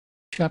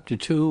Chapter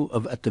 2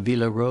 of At the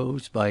Villa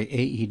Rose by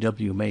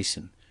A.E.W.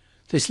 Mason.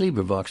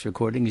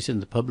 Recording is in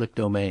the public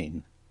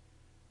domain.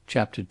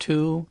 Chapter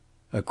 2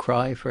 A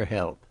Cry for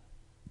Help.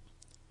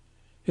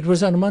 It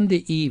was on a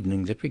Monday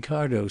evening that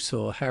Ricardo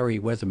saw Harry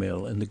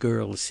Wethermill and the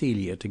girl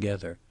Celia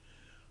together.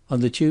 On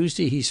the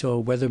Tuesday he saw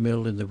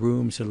Wethermill in the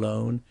rooms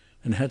alone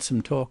and had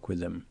some talk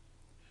with him.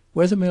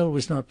 Wethermill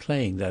was not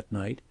playing that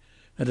night,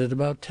 and at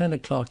about 10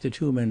 o'clock the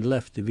two men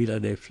left the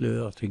Villa des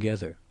Fleurs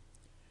together.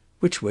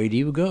 "Which way do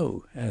you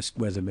go?" asked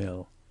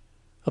Wethermill.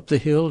 "Up the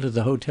hill to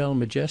the Hotel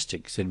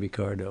Majestic," said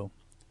Ricardo.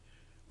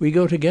 "We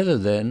go together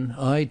then.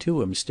 I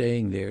too am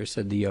staying there,"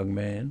 said the young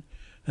man,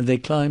 and they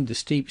climbed the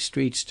steep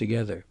streets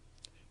together.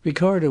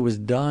 Ricardo was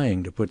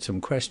dying to put some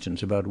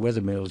questions about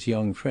Wethermill's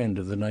young friend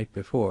of the night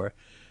before,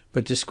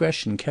 but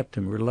discretion kept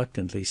him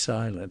reluctantly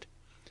silent.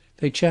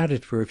 They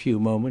chatted for a few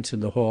moments in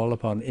the hall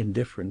upon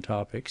indifferent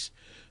topics,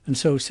 and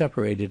so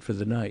separated for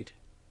the night.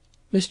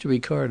 Mr.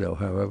 Ricardo,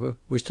 however,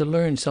 was to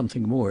learn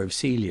something more of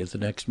Celia the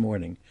next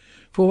morning,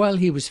 for while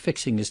he was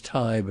fixing his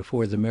tie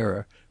before the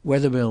mirror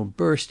Wethermill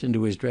burst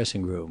into his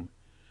dressing room.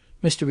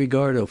 Mr.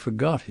 Ricardo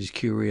forgot his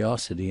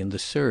curiosity in the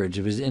surge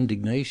of his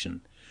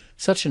indignation.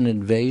 Such an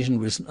invasion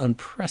was an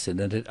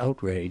unprecedented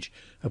outrage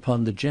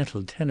upon the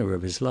gentle tenor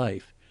of his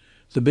life.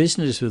 The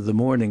business of the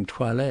morning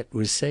toilette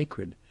was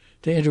sacred.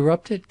 To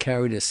interrupt it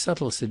carried a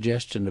subtle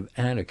suggestion of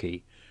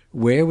anarchy.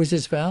 Where was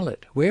his valet?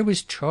 Where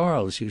was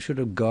Charles, who should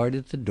have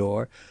guarded the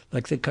door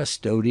like the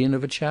custodian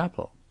of a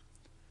chapel?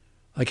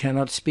 "I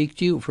cannot speak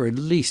to you for at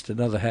least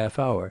another half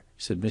hour,"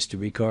 said Mr.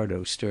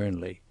 Ricardo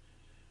sternly.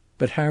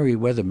 But Harry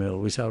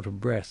Wethermill was out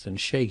of breath and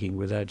shaking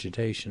with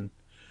agitation.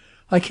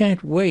 "I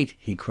can't wait,"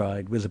 he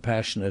cried, with a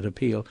passionate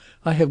appeal.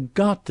 "I have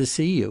got to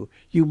see you.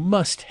 You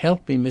must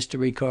help me, Mr.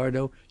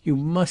 Ricardo. You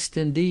must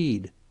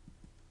indeed."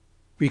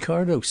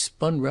 Ricardo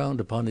spun round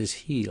upon his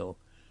heel.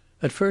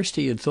 At first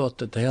he had thought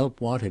that the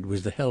help wanted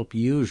was the help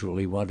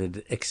usually wanted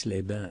at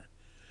Aix-les-Bains.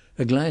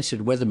 A glance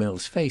at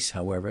Wethermill's face,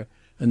 however,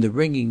 and the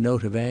ringing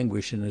note of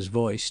anguish in his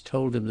voice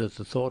told him that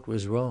the thought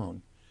was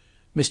wrong.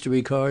 Mr.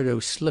 Ricardo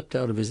slipped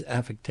out of his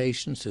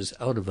affectations as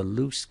out of a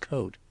loose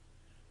coat.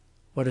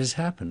 "What has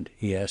happened?"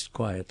 he asked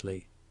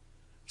quietly.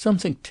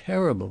 "Something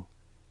terrible."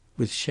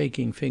 With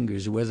shaking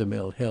fingers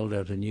Wethermill held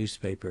out a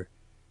newspaper.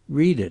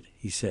 "Read it,"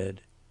 he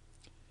said.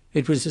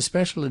 It was a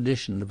special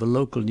edition of a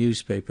local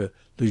newspaper,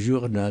 Le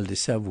Journal de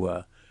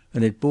Savoie,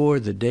 and it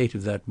bore the date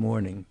of that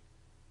morning.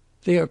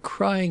 "They are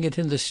crying it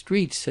in the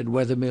streets," said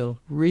Wethermill.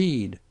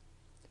 "Read."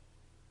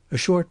 A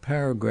short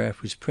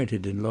paragraph was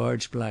printed in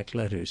large black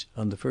letters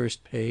on the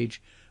first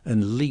page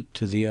and leaped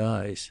to the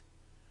eyes.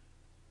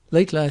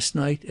 "Late last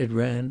night," it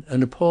ran,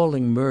 "an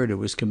appalling murder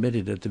was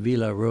committed at the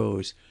Villa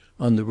Rose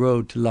on the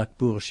road to Lac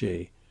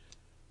Bourget.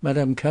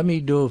 Madame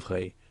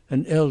Dauvray,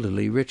 an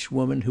elderly rich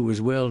woman who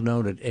was well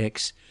known at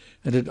Aix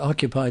and had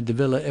occupied the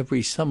villa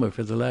every summer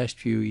for the last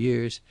few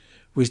years,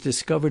 was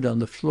discovered on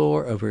the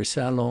floor of her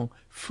salon,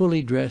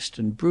 fully dressed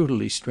and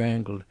brutally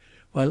strangled,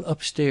 while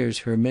upstairs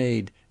her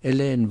maid,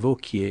 Helene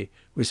Vauquier,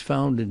 was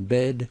found in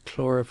bed,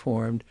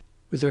 chloroformed,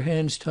 with her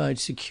hands tied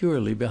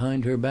securely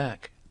behind her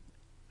back.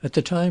 At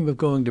the time of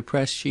going to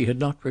press she had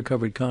not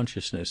recovered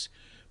consciousness,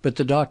 but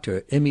the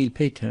doctor, Émile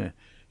Pétain,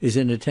 is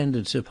in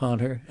attendance upon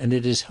her, and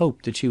it is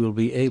hoped that she will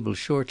be able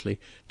shortly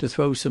to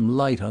throw some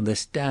light on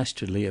this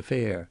dastardly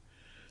affair.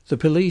 The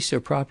police are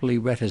properly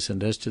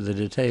reticent as to the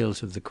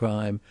details of the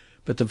crime,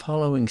 but the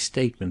following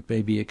statement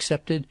may be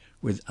accepted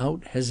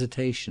without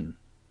hesitation.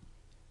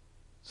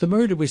 The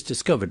murder was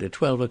discovered at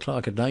 12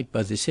 o'clock at night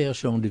by the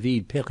sergent de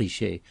ville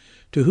Perrichet,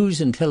 to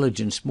whose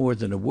intelligence more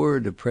than a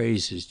word of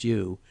praise is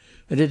due,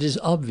 and it is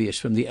obvious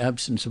from the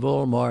absence of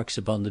all marks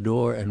upon the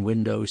door and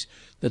windows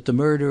that the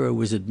murderer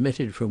was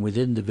admitted from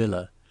within the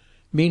villa.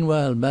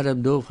 Meanwhile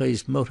Madame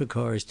Dauvray's motor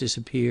car has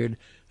disappeared,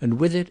 and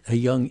with it a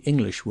young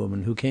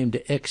Englishwoman who came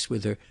to Aix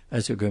with her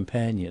as her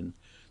companion.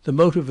 The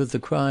motive of the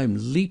crime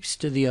leaps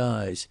to the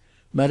eyes.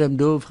 Madame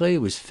Dauvray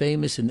was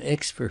famous in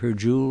Aix for her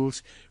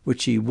jewels,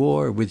 which she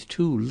wore with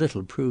too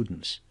little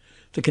prudence.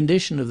 The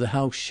condition of the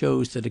house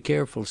shows that a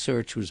careful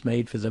search was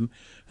made for them,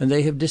 and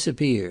they have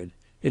disappeared.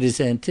 It is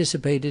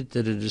anticipated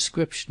that a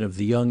description of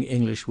the young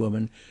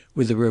Englishwoman,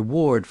 with a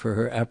reward for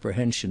her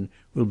apprehension,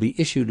 will be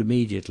issued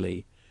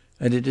immediately.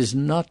 And it is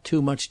not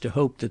too much to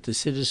hope that the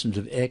citizens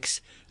of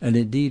Aix, and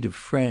indeed of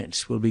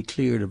France, will be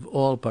cleared of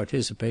all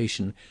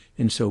participation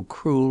in so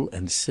cruel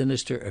and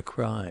sinister a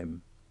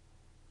crime.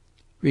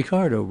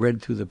 Ricardo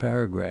read through the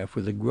paragraph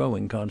with a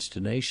growing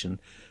consternation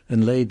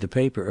and laid the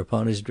paper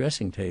upon his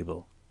dressing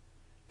table.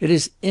 "It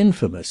is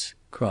infamous!"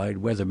 cried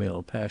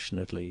Wethermill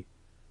passionately.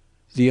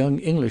 "The young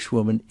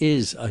Englishwoman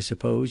is, I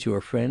suppose,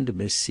 your friend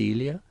Miss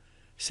Celia?"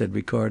 said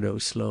Ricardo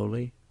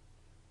slowly.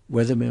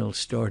 Wethermill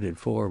started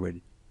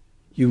forward.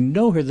 "You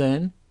know her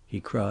then?"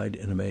 he cried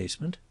in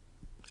amazement.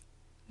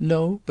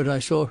 "No, but I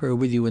saw her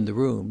with you in the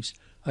rooms.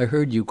 I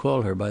heard you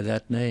call her by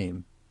that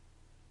name."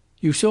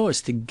 "You saw us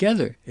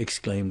together!"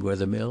 exclaimed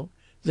Wethermill.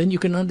 "Then you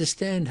can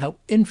understand how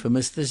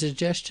infamous the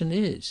suggestion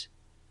is."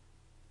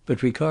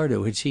 But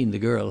Ricardo had seen the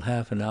girl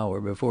half an hour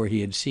before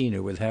he had seen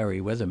her with Harry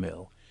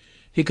Wethermill.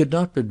 He could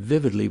not but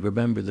vividly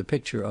remember the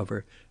picture of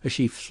her as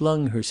she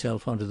flung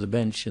herself on to the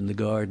bench in the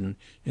garden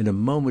in a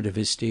moment of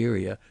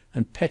hysteria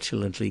and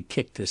petulantly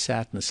kicked a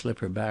satin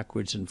slipper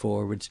backwards and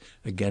forwards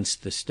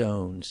against the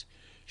stones.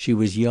 She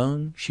was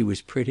young, she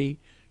was pretty,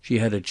 she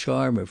had a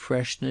charm of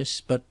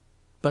freshness, but,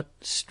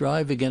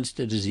 strive against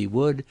it as he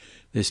would,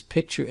 this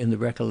picture in the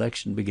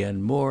recollection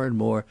began more and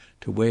more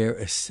to wear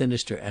a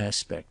sinister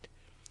aspect.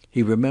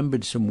 He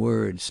remembered some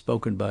words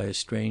spoken by a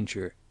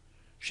stranger.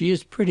 "She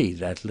is pretty,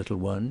 that little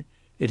one.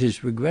 It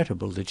is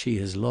regrettable that she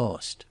has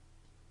lost."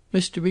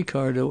 Mr.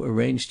 Ricardo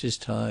arranged his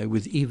tie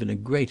with even a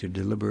greater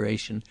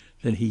deliberation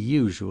than he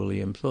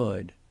usually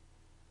employed.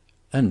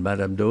 "And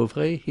Madame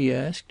Dauvray?" he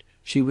asked.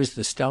 "She was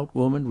the stout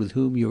woman with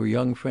whom your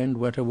young friend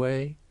went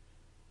away?"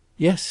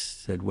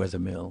 "Yes," said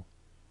Wethermill.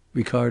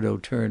 Ricardo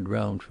turned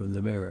round from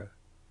the mirror.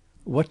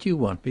 "What do you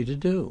want me to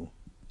do?"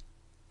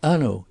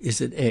 "Hanaud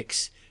is at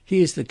Aix.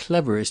 He is the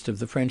cleverest of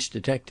the French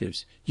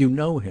detectives. You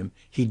know him.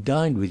 He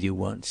dined with you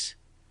once."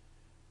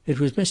 It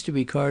was Mr.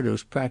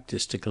 Ricardo's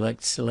practice to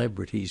collect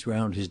celebrities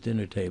round his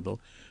dinner table,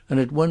 and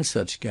at one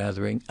such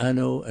gathering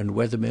Hanaud and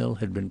Wethermill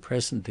had been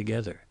present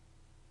together.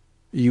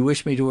 "You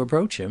wish me to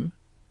approach him?"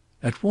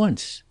 "At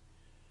once."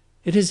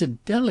 "It is a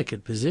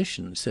delicate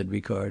position," said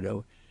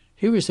Ricardo.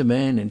 "Here is a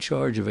man in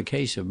charge of a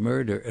case of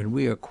murder, and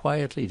we are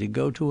quietly to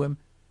go to him—"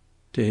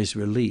 To his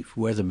relief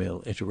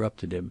Wethermill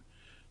interrupted him.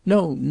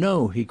 "No,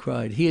 no," he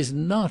cried. "He is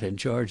not in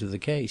charge of the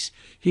case.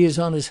 He is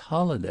on his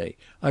holiday.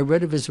 I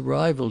read of his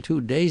arrival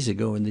 2 days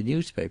ago in the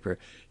newspaper.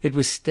 It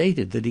was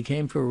stated that he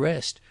came for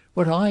rest.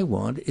 What I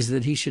want is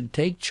that he should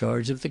take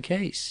charge of the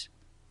case."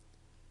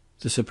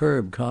 The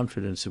superb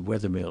confidence of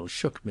Wethermill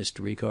shook Mr.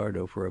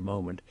 Ricardo for a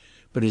moment,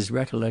 but his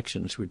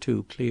recollections were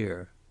too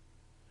clear.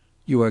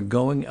 "You are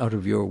going out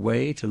of your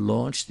way to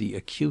launch the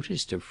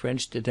acutest of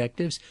French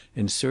detectives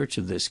in search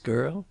of this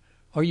girl?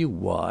 Are you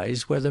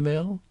wise,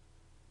 Wethermill?"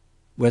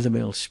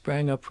 Wethermill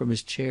sprang up from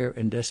his chair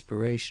in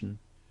desperation.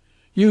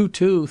 "You,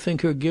 too,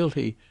 think her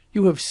guilty.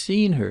 You have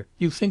seen her.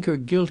 You think her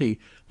guilty,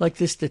 like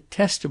this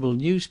detestable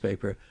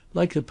newspaper,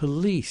 like the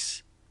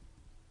police."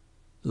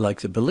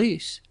 "Like the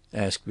police?"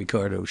 asked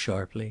Ricardo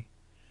sharply.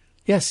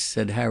 "Yes,"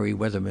 said Harry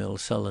Wethermill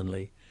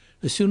sullenly.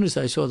 "As soon as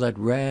I saw that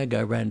rag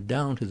I ran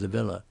down to the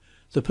villa.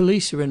 The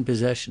police are in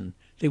possession.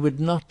 They would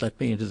not let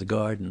me into the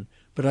garden.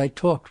 But I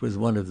talked with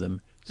one of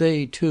them.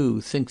 They,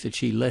 too, think that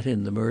she let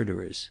in the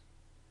murderers."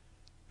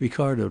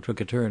 Ricardo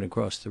took a turn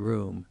across the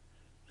room.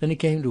 Then he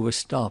came to a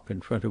stop in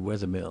front of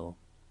Wethermill.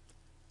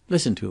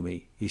 "Listen to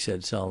me," he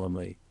said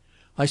solemnly.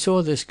 "I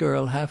saw this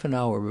girl half an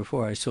hour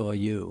before I saw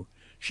you.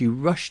 She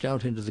rushed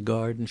out into the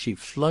garden. She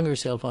flung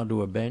herself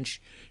onto a bench.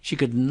 She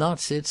could not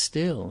sit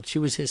still. She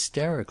was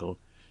hysterical.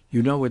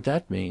 You know what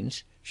that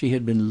means. She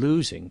had been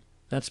losing.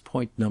 That's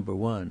point number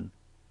one."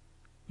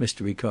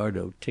 Mr.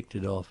 Ricardo ticked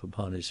it off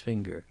upon his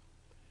finger.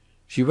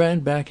 "She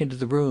ran back into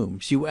the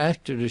rooms. You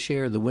asked her to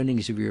share the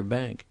winnings of your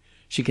bank.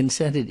 She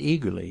consented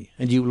eagerly.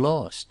 And you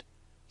lost.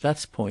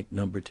 That's point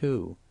number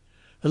two.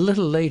 A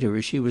little later,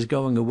 as she was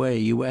going away,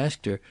 you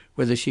asked her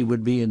whether she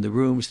would be in the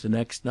rooms the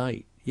next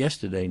night,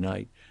 yesterday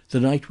night, the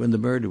night when the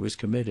murder was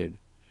committed.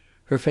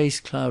 Her face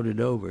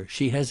clouded over.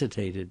 She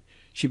hesitated.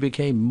 She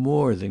became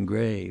more than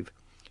grave.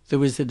 There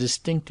was a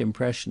distinct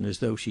impression as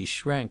though she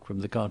shrank from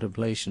the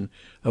contemplation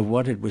of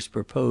what it was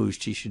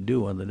proposed she should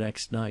do on the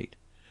next night.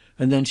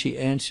 And then she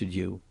answered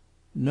you,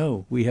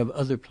 'No, we have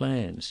other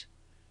plans.'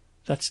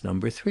 That's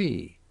number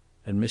three."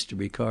 And Mr.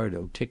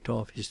 Ricardo ticked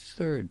off his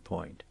third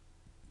point.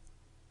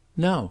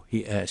 "Now,"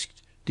 he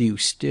asked, "do you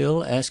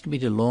still ask me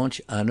to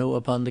launch Hanaud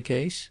upon the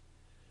case?"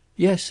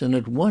 "Yes, and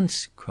at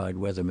once," cried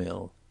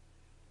Wethermill.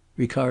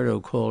 Ricardo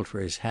called for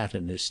his hat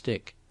and his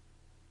stick.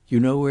 "You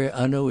know where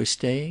Hanaud is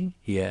staying?"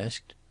 he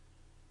asked.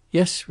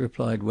 "Yes,"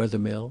 replied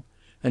Wethermill,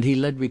 and he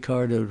led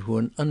Ricardo to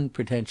an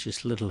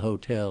unpretentious little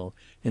hotel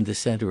in the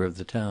centre of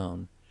the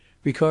town.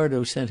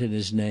 Ricardo sent in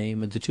his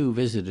name, and the two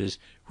visitors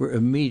were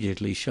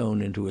immediately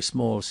shown into a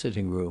small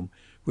sitting room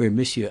where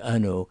Monsieur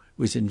Hanaud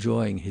was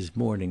enjoying his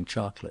morning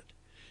chocolate.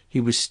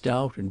 He was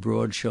stout and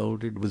broad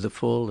shouldered, with a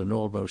full and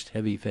almost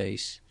heavy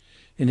face.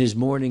 In his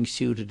morning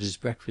suit at his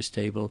breakfast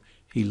table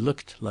he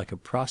looked like a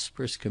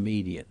prosperous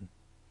comedian.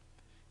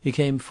 He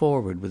came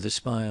forward with a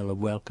smile of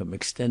welcome,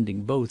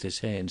 extending both his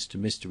hands to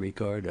Mr.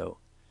 Ricardo.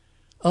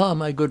 "Ah,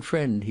 my good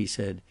friend," he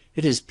said,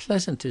 "it is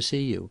pleasant to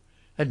see you.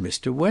 And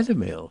Mr.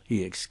 Wethermill!"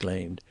 he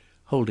exclaimed,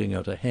 holding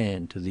out a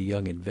hand to the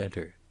young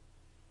inventor.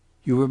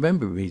 "You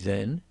remember me,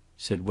 then?"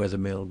 said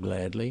Wethermill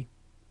gladly.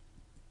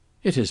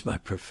 "It is my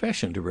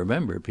profession to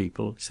remember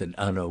people," said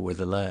Hanaud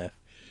with a laugh.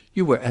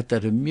 "You were at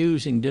that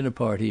amusing dinner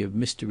party of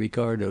Mr.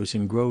 Ricardo's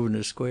in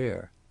Grosvenor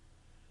Square."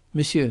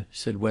 "Monsieur,"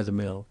 said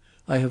Wethermill,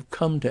 "I have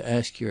come to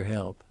ask your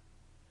help."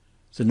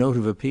 The note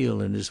of appeal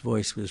in his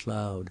voice was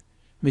loud.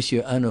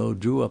 Monsieur Hanaud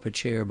drew up a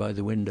chair by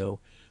the window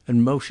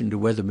and motioned to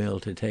Wethermill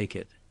to take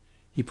it.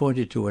 He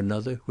pointed to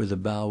another with a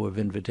bow of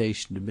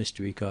invitation to Mr.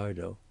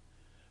 Ricardo.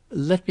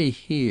 "Let me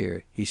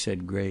hear," he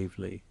said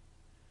gravely.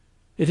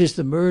 "It is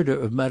the murder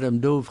of Madame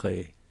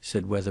Dauvray,"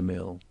 said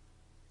Wethermill.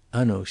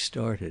 Hanaud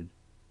started.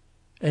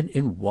 "And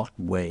in what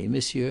way,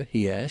 monsieur,"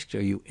 he asked,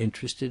 "are you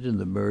interested in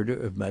the murder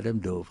of Madame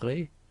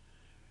Dauvray?"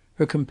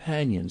 "Her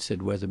companion,"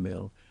 said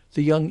Wethermill.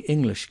 "The young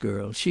English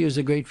girl. She is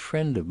a great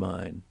friend of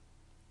mine."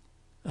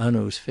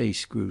 Hanaud's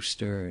face grew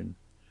stern.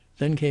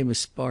 Then came a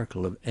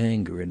sparkle of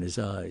anger in his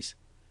eyes.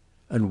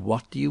 "And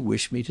what do you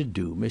wish me to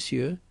do,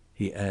 monsieur?"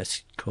 he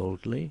asked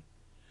coldly.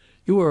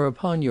 "You are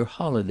upon your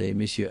holiday,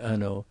 Monsieur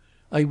Hanaud.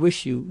 I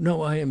wish you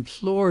no, I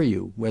implore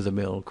you,"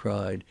 Wethermill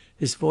cried,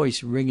 his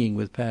voice ringing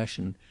with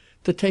passion,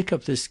 "to take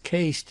up this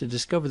case, to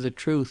discover the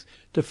truth,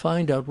 to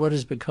find out what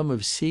has become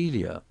of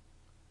Celia."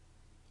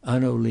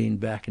 Hanaud leaned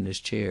back in his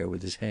chair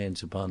with his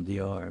hands upon the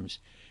arms.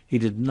 He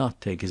did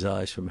not take his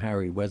eyes from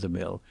Harry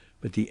Wethermill,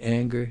 but the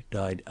anger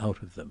died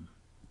out of them.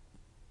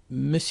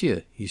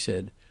 "Monsieur," he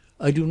said,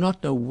 "I do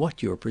not know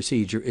what your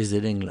procedure is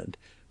in England,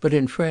 but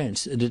in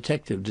France a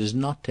detective does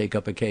not take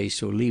up a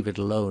case or leave it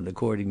alone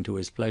according to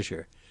his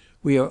pleasure.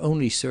 We are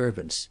only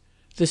servants.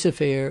 This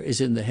affair is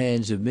in the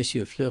hands of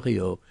Monsieur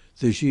Fleuriot,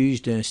 the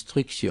juge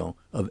d'instruction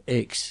of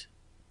Aix."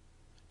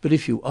 "But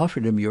if you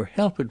offered him your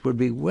help it would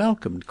be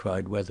welcomed,"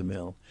 cried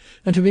Wethermill.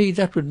 "And to me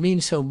that would mean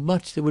so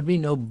much. There would be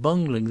no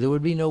bungling, there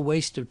would be no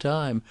waste of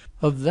time.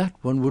 Of that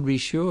one would be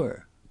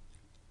sure."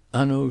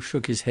 Hanaud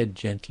shook his head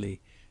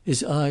gently.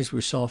 His eyes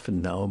were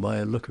softened now by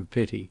a look of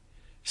pity.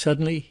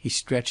 Suddenly he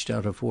stretched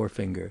out a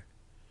forefinger.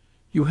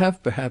 "You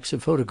have perhaps a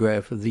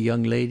photograph of the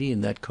young lady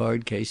in that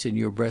card case in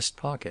your breast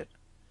pocket."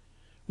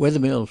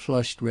 Wethermill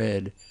flushed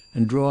red,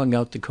 and drawing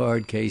out the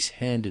card case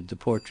handed the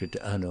portrait to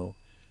Hanaud.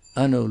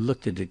 Hanaud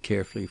looked at it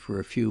carefully for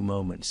a few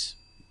moments.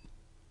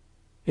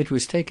 "It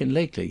was taken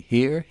lately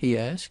here?" he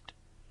asked.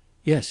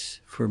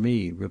 "Yes, for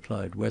me,"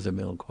 replied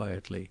Wethermill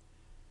quietly.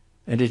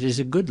 "And it is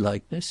a good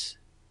likeness?"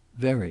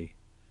 "Very."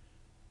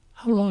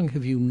 "How long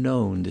have you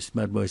known this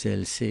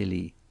Mademoiselle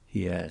Celie?"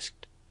 he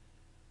asked.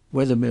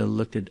 Wethermill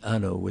looked at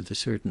Hanaud with a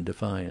certain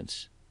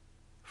defiance.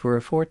 "For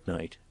a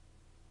fortnight."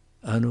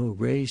 Hanaud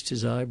raised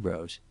his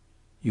eyebrows.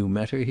 "You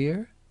met her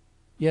here?"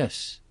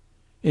 "Yes."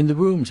 "In the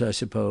rooms, I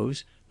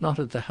suppose? Not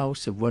at the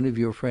house of one of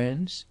your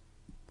friends?"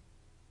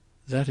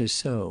 "That is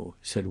so,"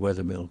 said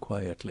Wethermill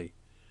quietly.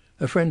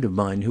 "A friend of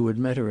mine who had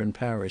met her in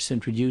Paris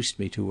introduced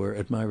me to her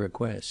at my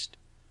request."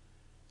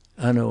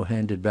 Hanaud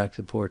handed back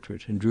the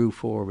portrait and drew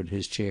forward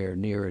his chair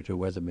nearer to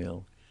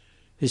Wethermill.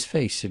 His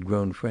face had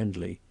grown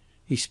friendly.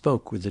 He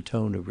spoke with a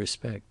tone of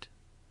respect.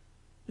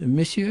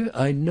 "Monsieur,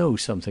 I know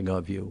something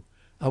of you.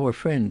 Our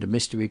friend,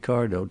 Mr.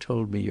 Ricardo,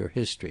 told me your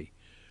history.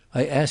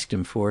 I asked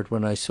him for it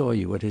when I saw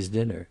you at his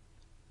dinner.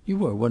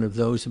 You are one of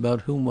those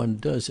about whom one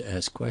does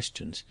ask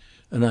questions,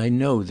 and I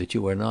know that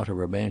you are not a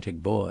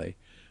romantic boy.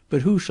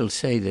 But who shall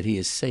say that he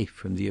is safe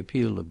from the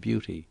appeal of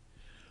beauty?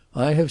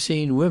 I have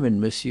seen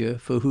women, monsieur,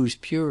 for whose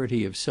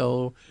purity of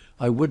soul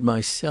I would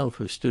myself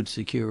have stood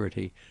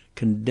security,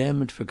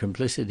 condemned for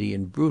complicity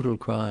in brutal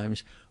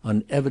crimes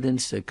on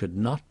evidence that could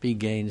not be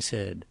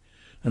gainsaid.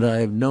 And I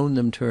have known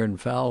them turn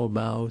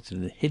foul-mouthed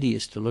and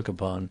hideous to look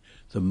upon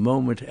the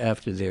moment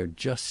after their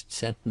just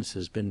sentence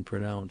has been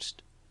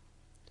pronounced."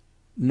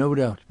 "No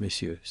doubt,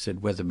 monsieur,"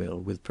 said Wethermill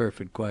with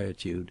perfect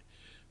quietude.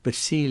 "But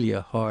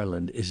Celia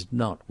Harland is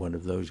not one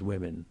of those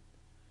women."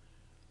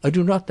 "I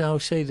do not now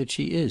say that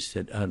she is,"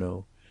 said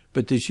Hanaud.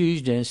 "But the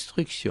juge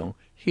d'instruction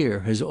here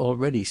has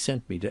already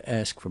sent me to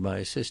ask for my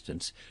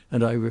assistance,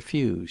 and I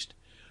refused.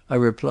 I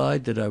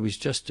replied that I was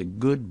just a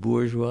good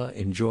bourgeois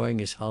enjoying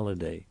his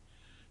holiday.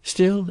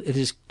 Still, it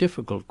is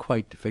difficult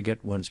quite to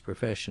forget one's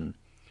profession.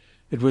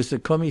 It was the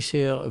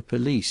commissaire of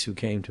police who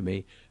came to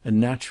me, and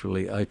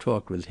naturally I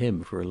talked with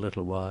him for a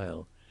little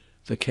while.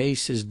 The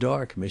case is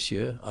dark,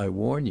 monsieur, I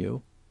warn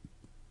you."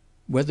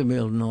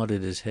 Wethermill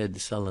nodded his head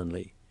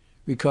sullenly.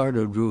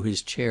 Ricardo drew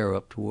his chair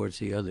up towards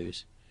the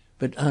others.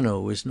 But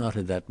Hanaud was not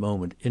at that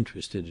moment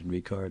interested in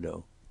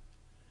Ricardo.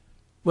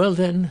 "Well,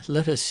 then,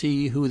 let us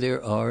see who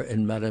there are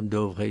in Madame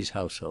Dauvray's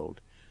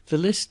household. The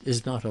list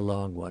is not a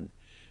long one.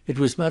 It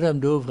was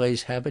Madame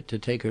Dauvray's habit to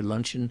take her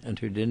luncheon and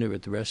her dinner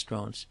at the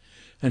restaurants,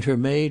 and her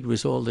maid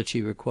was all that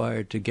she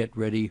required to get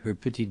ready her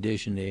petit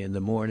déjeuner in the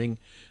morning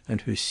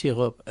and her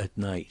sirop at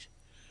night.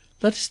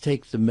 Let us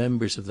take the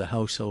members of the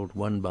household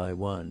one by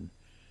one.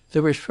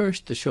 There is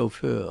first the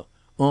chauffeur,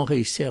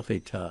 Henri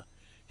Servettaz.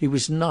 He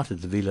was not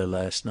at the villa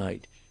last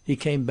night. He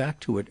came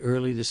back to it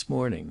early this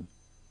morning."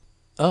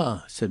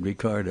 "Ah!" said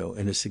Ricardo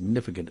in a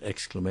significant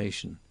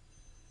exclamation.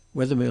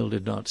 Wethermill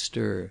did not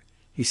stir.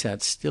 He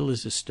sat still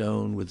as a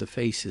stone, with a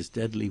face as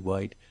deadly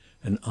white,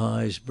 and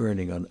eyes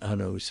burning on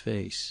Hanaud's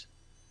face.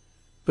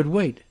 "But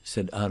wait,"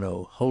 said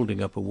Hanaud,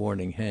 holding up a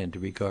warning hand to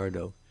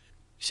Ricardo.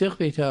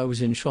 "Servettaz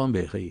was in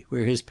Chambéry,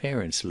 where his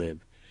parents live.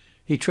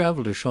 He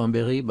travelled to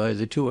Chambéry by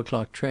the 2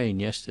 o'clock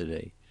train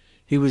yesterday.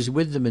 He was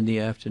with them in the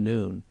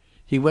afternoon.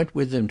 He went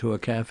with them to a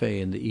café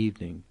in the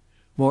evening.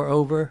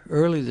 Moreover,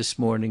 early this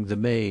morning the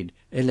maid,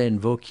 Helene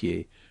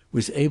Vauquier,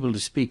 was able to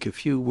speak a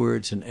few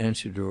words in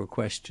answer to a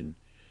question.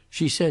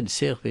 She said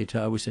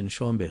Servettaz was in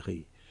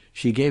Chambéry.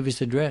 She gave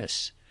his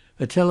address.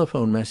 A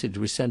telephone message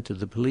was sent to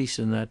the police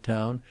in that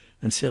town,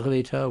 and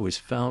Servettaz was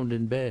found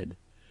in bed.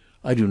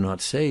 I do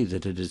not say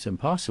that it is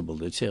impossible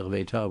that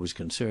Servettaz was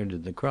concerned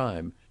in the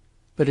crime,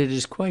 but it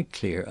is quite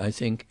clear, I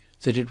think,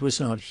 that it was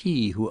not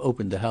he who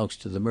opened the house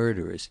to the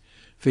murderers,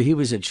 for he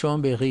was at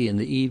Chambery in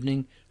the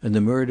evening, and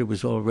the murder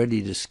was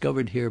already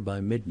discovered here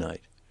by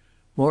midnight.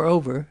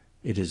 Moreover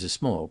it is a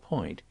small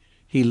point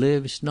he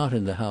lives, not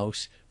in the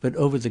house, but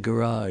over the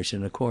garage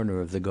in a corner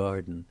of the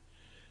garden.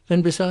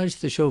 Then besides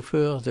the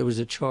chauffeur there was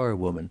a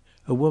charwoman,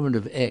 a woman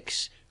of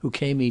Aix, who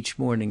came each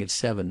morning at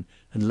 7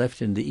 and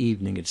left in the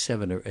evening at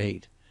 7 or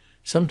 8.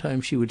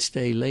 Sometimes she would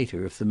stay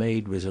later if the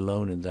maid was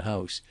alone in the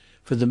house,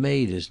 for the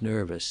maid is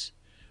nervous.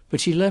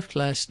 But she left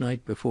last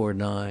night before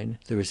 9,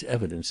 there is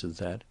evidence of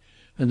that,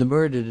 and the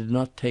murder did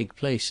not take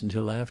place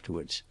until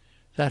afterwards.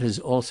 That is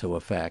also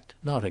a fact,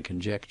 not a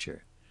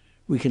conjecture.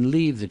 We can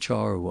leave the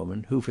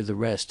charwoman, who for the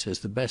rest has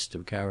the best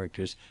of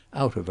characters,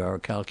 out of our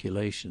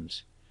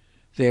calculations.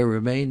 There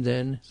remain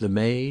then the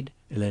maid,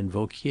 Helene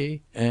Vauquier,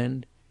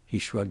 and," he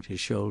shrugged his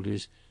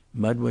shoulders,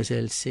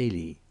 "Mademoiselle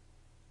Celie."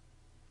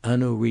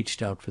 Hanaud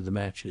reached out for the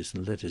matches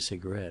and lit a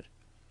cigarette.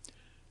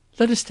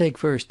 "Let us take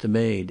first the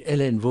maid,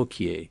 Helene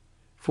Vauquier.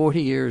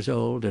 40 years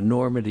old, a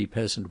Normandy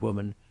peasant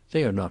woman.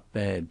 They are not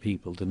bad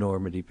people, the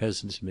Normandy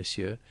peasants,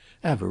 monsieur.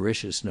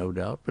 Avaricious, no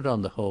doubt, but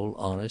on the whole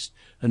honest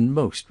and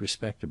most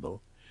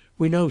respectable.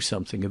 We know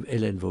something of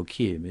Helene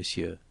Vauquier,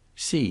 monsieur.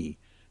 See,"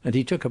 and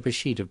he took up a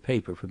sheet of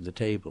paper from the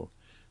table.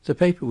 The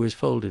paper was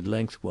folded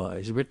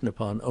lengthwise, written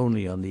upon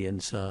only on the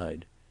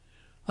inside.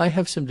 "I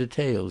have some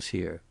details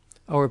here.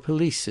 Our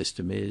police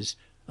system is,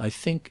 I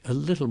think, a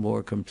little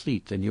more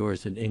complete than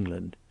yours in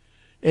England.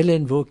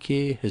 Helene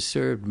Vauquier has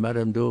served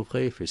Madame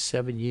Dauvray for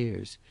 7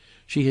 years.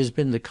 She has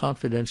been the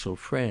confidential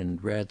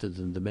friend rather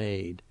than the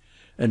maid.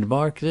 And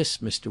mark this,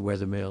 Mr.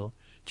 Wethermill,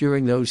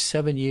 during those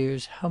 7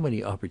 years how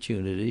many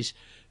opportunities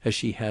has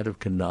she had of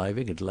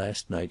conniving at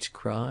last night's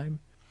crime?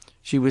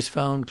 She was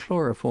found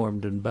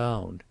chloroformed and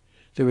bound.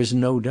 There is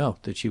no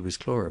doubt that she was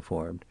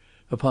chloroformed.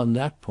 Upon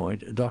that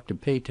point Dr.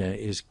 Pétain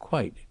is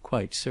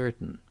quite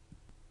certain.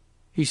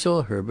 He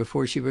saw her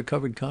before she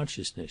recovered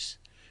consciousness.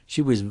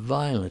 She was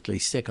violently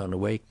sick on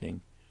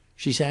awakening.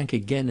 She sank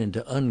again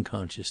into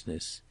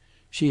unconsciousness.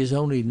 She is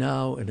only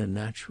now in a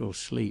natural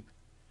sleep.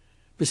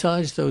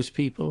 Besides those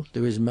people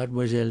there is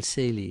Mademoiselle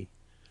Celie.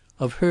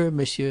 Of her,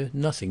 monsieur,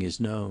 nothing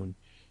is known.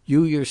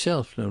 You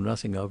yourself know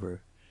nothing of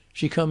her.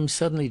 She comes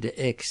suddenly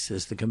to Aix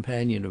as the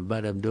companion of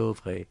Madame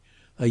Dauvray,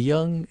 a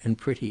young and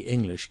pretty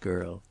English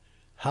girl.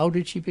 How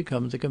did she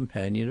become the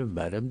companion of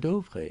Madame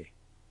Dauvray?"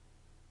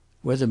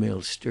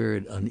 Wethermill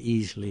stirred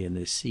uneasily in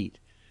his seat.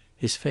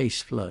 His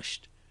face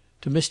flushed.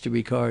 To Mr.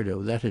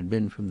 Ricardo that had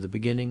been from the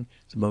beginning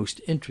the most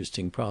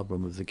interesting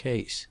problem of the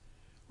case.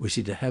 Was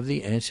he to have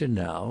the answer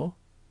now?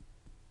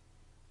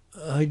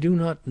 "I do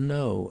not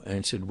know,"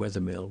 answered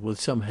Wethermill, with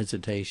some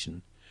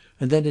hesitation;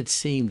 and then it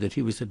seemed that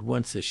he was at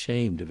once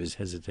ashamed of his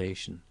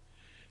hesitation.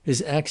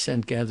 His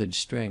accent gathered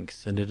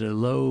strength, and in a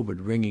low but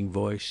ringing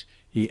voice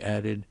he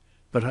added,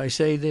 "But I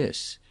say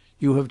this.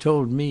 You have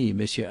told me,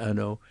 Monsieur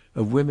Hanaud,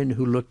 of women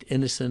who looked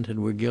innocent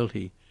and were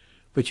guilty.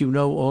 But you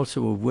know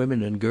also of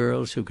women and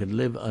girls who can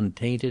live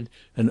untainted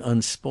and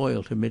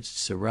unspoilt amidst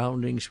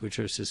surroundings which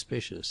are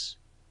suspicious."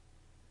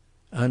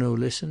 Hanaud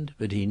listened,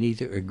 but he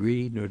neither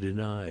agreed nor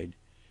denied.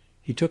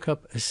 He took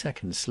up a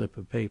second slip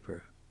of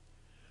paper.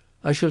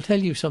 "I shall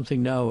tell you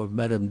something now of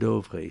Madame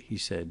Dauvray," he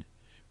said.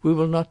 "We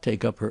will not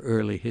take up her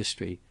early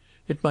history.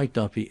 It might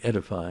not be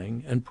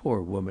edifying, and,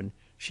 poor woman,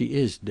 she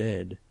is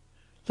dead.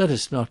 Let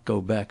us not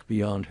go back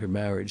beyond her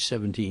marriage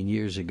 17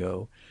 years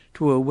ago,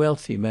 to a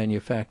wealthy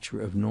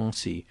manufacturer of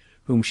Nancy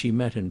whom she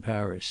met in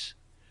Paris.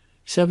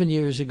 7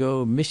 years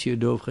ago Monsieur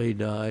Dauvray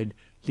died,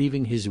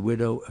 leaving his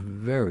widow a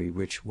very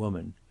rich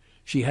woman.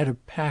 She had a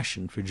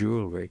passion for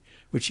jewellery,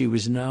 which she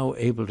was now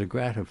able to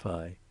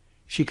gratify.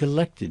 She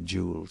collected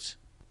jewels.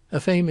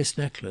 A famous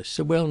necklace,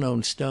 a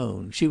well-known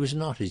stone. She was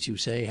not, as you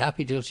say,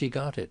 happy till she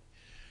got it.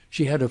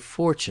 She had a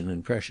fortune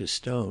in precious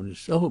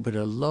stones. Oh, but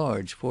a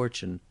large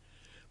fortune!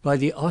 By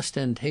the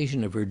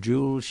ostentation of her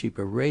jewels she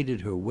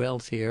paraded her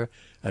wealth here,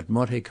 at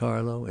Monte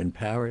Carlo, in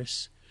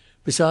Paris.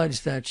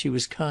 Besides that, she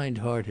was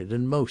kind-hearted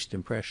and most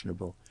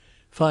impressionable.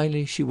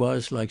 Finally, she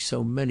was, like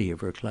so many of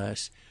her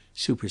class,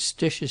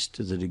 superstitious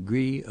to the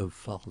degree of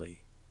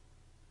folly."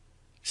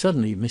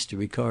 Suddenly Mr.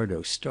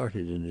 Ricardo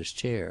started in his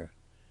chair.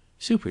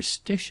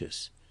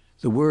 Superstitious!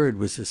 The word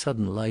was a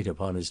sudden light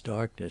upon his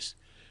darkness.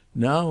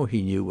 Now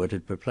he knew what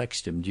had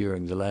perplexed him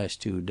during the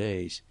last 2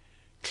 days.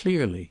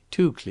 Clearly,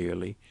 too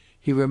clearly,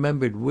 he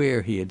remembered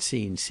where he had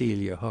seen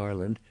Celia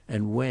Harland,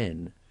 and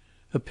when.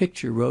 A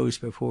picture rose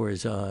before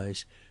his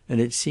eyes, and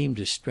it seemed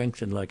to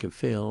strengthen like a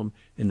film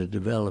in a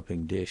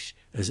developing dish,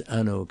 as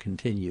Hanaud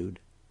continued.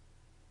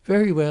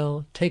 "Very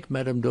well, take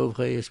Madame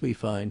Dauvray as we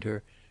find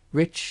her,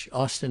 rich,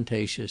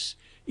 ostentatious,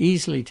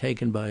 easily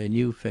taken by a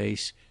new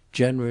face,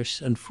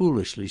 generous and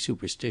foolishly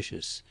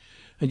superstitious.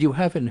 And you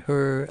have in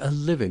her a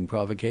living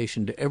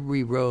provocation to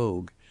every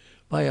rogue.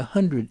 By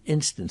 100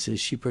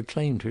 instances she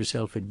proclaimed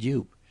herself a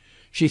dupe.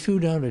 She threw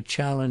down a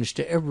challenge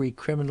to every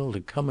criminal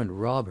to come and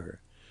rob her.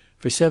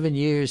 For 7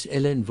 years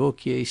Helene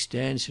Vauquier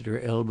stands at her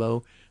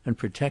elbow and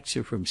protects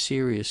her from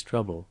serious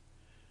trouble.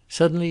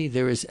 Suddenly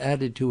there is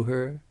added to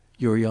her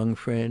your young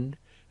friend,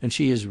 and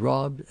she is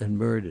robbed and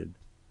murdered.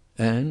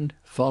 And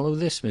follow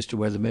this, Mr.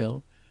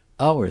 Wethermill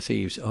our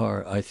thieves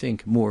are, I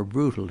think, more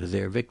brutal to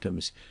their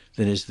victims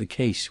than is the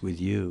case with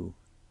you."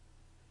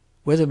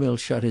 Wethermill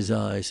shut his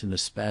eyes in a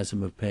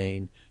spasm of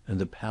pain, and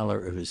the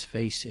pallor of his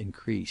face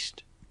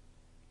increased.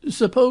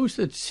 "Suppose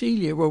that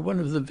Celia were one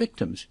of the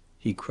victims!"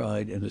 he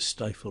cried in a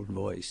stifled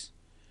voice.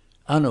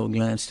 Hanaud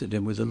glanced at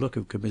him with a look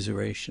of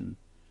commiseration.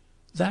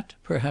 "That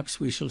perhaps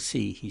we shall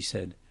see," he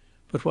said.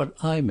 "But what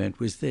I meant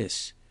was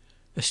this.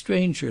 A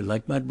stranger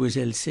like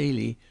Mademoiselle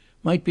Celie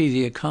might be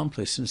the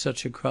accomplice in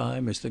such a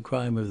crime as the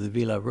crime of the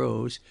Villa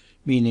Rose,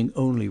 meaning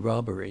only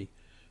robbery.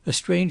 A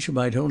stranger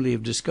might only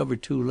have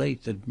discovered too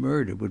late that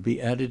murder would be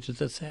added to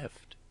the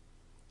theft."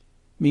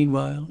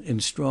 Meanwhile, in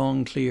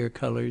strong clear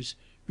colours,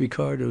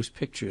 Ricardo's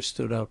picture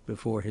stood out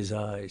before his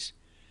eyes.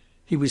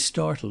 He was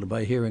startled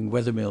by hearing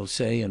Wethermill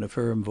say in a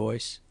firm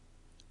voice: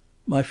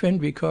 "My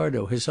friend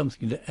Ricardo has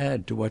something to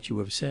add to what you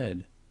have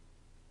said."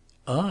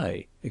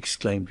 "I?"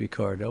 exclaimed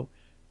Ricardo.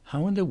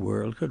 How in the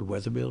world could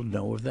Wethermill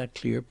know of that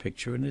clear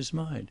picture in his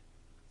mind?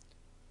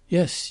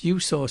 "Yes, you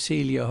saw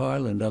Celia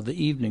Harland on the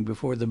evening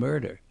before the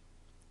murder."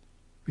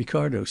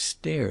 Ricardo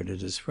stared at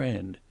his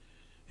friend.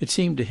 It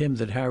seemed to him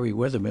that Harry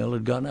Wethermill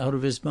had gone out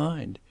of his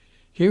mind.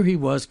 Here he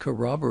was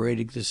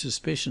corroborating the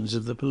suspicions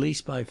of the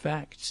police by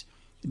facts,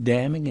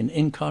 damning and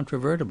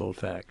incontrovertible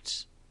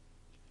facts.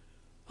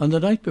 "On the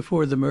night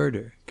before the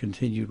murder,"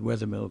 continued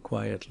Wethermill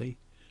quietly,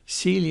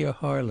 "Celia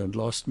Harland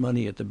lost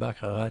money at the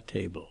baccarat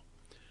table.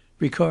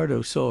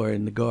 Ricardo saw her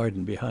in the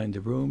garden behind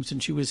the rooms,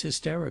 and she was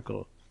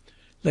hysterical.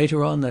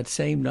 Later on that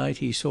same night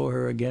he saw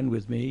her again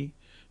with me,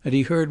 and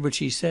he heard what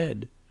she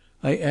said.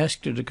 I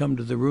asked her to come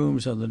to the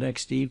rooms on the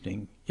next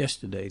evening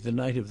yesterday, the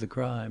night of the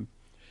crime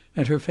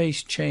and her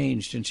face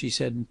changed, and she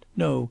said,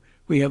 'No,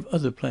 we have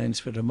other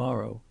plans for to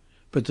morrow.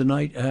 But the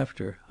night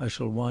after I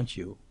shall want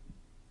you.'"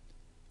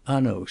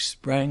 Hanaud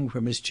sprang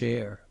from his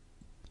chair.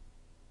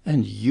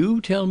 "And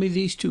you tell me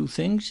these two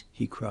things?"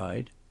 he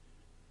cried.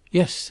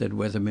 "Yes," said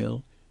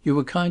Wethermill. "You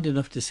were kind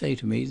enough to say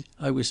to me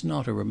I was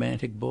not a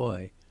romantic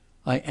boy.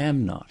 I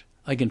am not.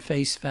 I can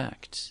face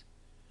facts."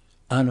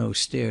 Hanaud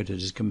stared at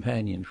his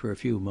companion for a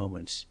few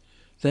moments.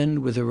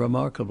 Then, with a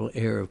remarkable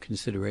air of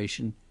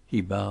consideration,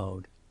 he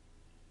bowed.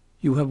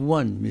 "You have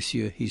won,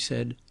 monsieur," he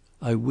said.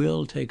 "I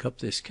will take up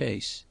this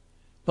case.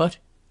 But,"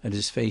 and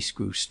his face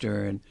grew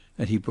stern,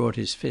 and he brought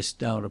his fist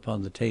down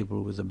upon the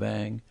table with a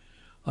bang,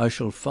 "I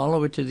shall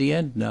follow it to the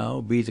end now,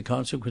 be the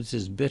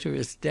consequences bitter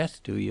as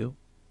death to you."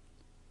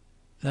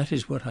 "That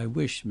is what I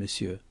wish,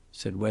 monsieur,"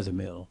 said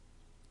Wethermill.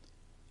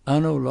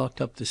 Hanaud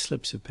locked up the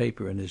slips of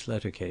paper in his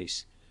letter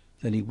case.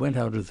 Then he went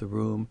out of the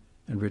room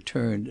and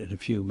returned in a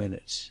few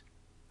minutes.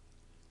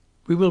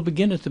 "We will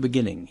begin at the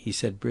beginning," he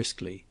said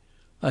briskly.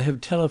 "I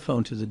have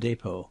telephoned to the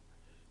depot.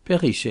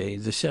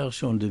 Perrichet, the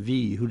sergent de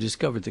ville who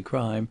discovered the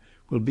crime,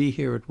 will be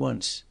here at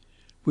once.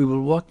 We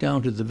will walk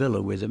down to the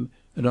villa with him,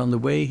 and on the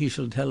way he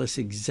shall tell us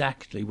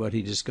exactly what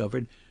he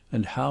discovered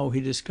and how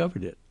he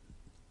discovered it.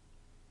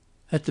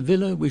 At the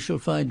villa we shall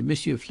find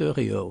Monsieur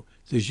Fleuriot,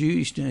 the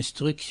juge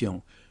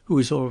d'instruction, who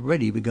has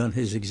already begun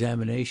his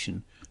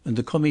examination, and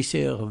the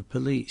commissaire of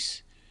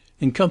police.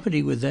 In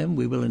company with them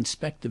we will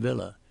inspect the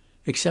villa.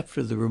 Except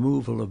for the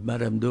removal of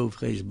Madame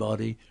Dauvray's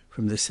body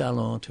from the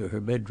salon to her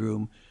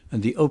bedroom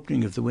and the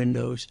opening of the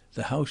windows,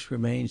 the house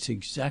remains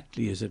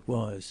exactly as it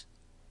was."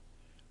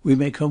 "We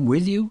may come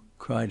with you?"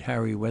 cried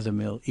Harry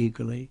Wethermill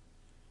eagerly.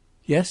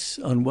 "Yes,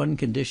 on one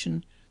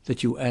condition,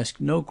 that you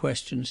ask no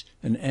questions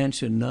and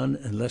answer none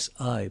unless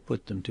I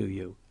put them to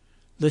you.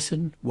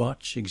 Listen,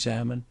 watch,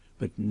 examine,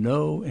 but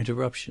no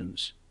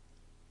interruptions."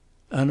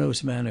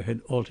 Hanaud's manner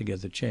had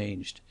altogether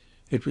changed.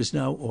 It was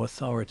now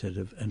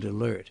authoritative and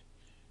alert.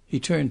 He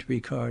turned to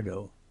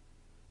Ricardo.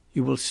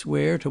 "You will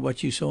swear to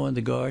what you saw in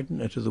the garden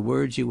and to the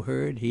words you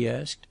heard?" he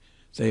asked.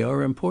 "They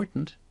are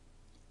important."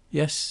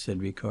 "Yes,"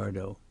 said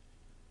Ricardo.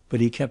 But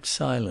he kept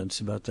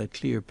silence about that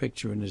clear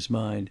picture in his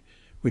mind,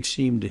 which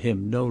seemed to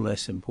him no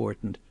less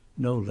important,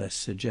 no less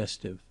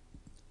suggestive.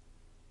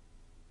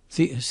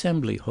 The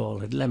Assembly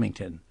Hall at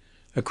Leamington,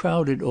 a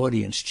crowded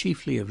audience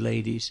chiefly of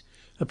ladies,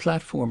 a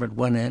platform at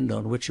one end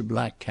on which a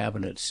black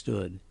cabinet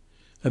stood.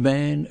 A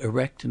man,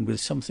 erect and with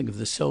something of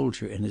the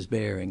soldier in his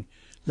bearing,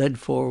 led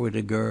forward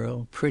a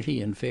girl,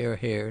 pretty and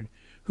fair-haired,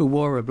 who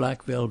wore a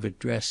black velvet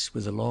dress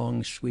with a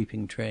long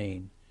sweeping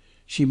train.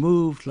 She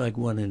moved like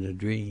one in a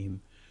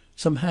dream.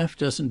 Some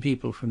half-dozen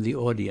people from the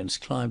audience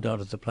climbed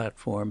onto the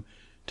platform,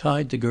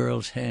 tied the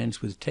girl's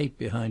hands with tape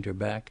behind her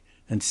back,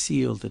 and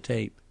sealed the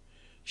tape.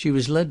 She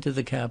was led to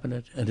the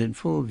cabinet and, in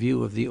full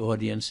view of the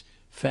audience,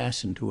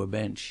 fastened to a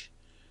bench.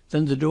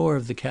 Then the door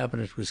of the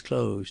cabinet was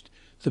closed,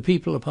 the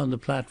people upon the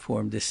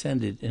platform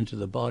descended into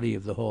the body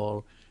of the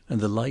hall, and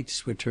the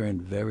lights were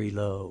turned very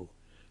low.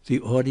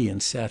 The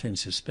audience sat in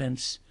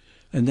suspense,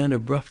 and then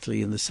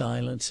abruptly in the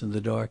silence and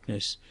the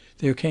darkness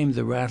there came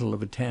the rattle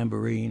of a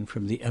tambourine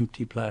from the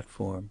empty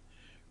platform.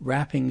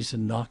 Rappings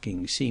and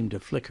knockings seemed to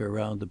flicker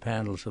round the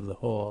panels of the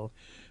hall,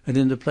 and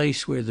in the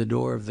place where the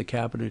door of the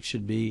cabinet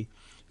should be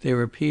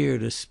there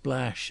appeared a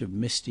splash of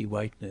misty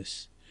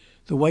whiteness.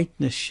 The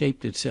whiteness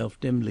shaped itself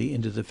dimly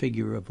into the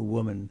figure of a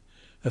woman.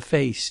 A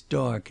face,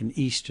 dark and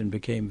Eastern,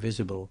 became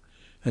visible,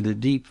 and a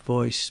deep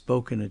voice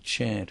spoke in a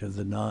chant of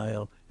the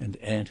Nile and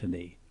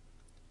Antony.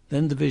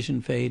 Then the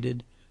vision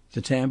faded,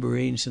 the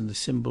tambourines and the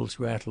cymbals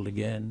rattled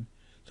again,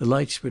 the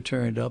lights were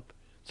turned up,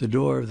 the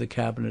door of the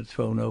cabinet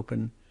thrown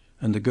open,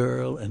 and the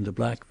girl in the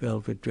black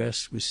velvet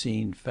dress was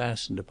seen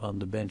fastened upon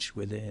the bench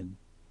within.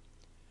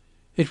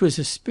 It was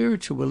a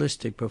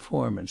spiritualistic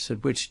performance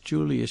at which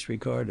Julius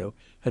Ricardo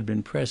had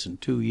been present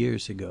 2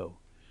 years ago.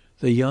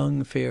 The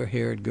young,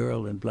 fair-haired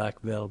girl in black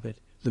velvet,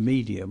 the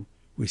medium,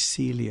 was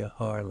Celia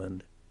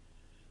Harland.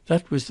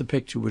 That was the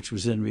picture which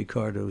was in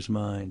Ricardo's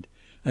mind,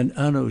 and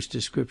Hanaud's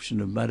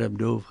description of Madame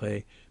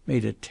Dauvray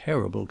made a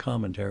terrible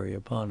commentary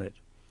upon it.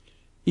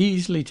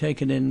 Easily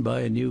taken in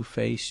by a new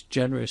face,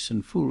 generous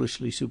and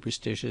foolishly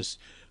superstitious,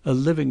 a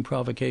living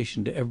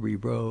provocation to every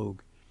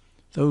rogue.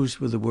 Those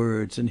were the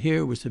words, and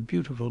here was a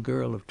beautiful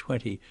girl of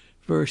 20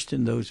 versed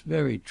in those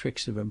very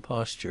tricks of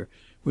imposture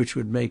which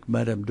would make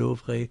Madame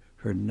Dauvray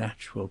her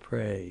natural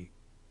prey.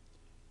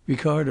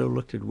 Ricardo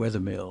looked at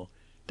Wethermill,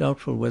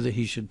 doubtful whether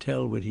he should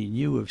tell what he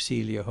knew of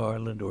Celia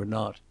Harland or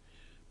not,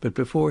 but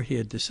before he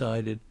had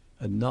decided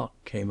a knock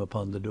came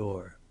upon the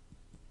door.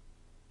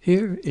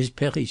 "Here is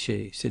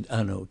Perrichet," said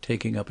Hanaud,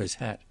 taking up his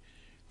hat.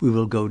 "We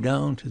will go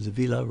down to the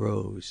Villa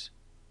Rose."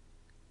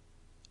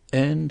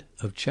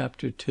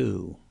 CHAPTER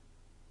III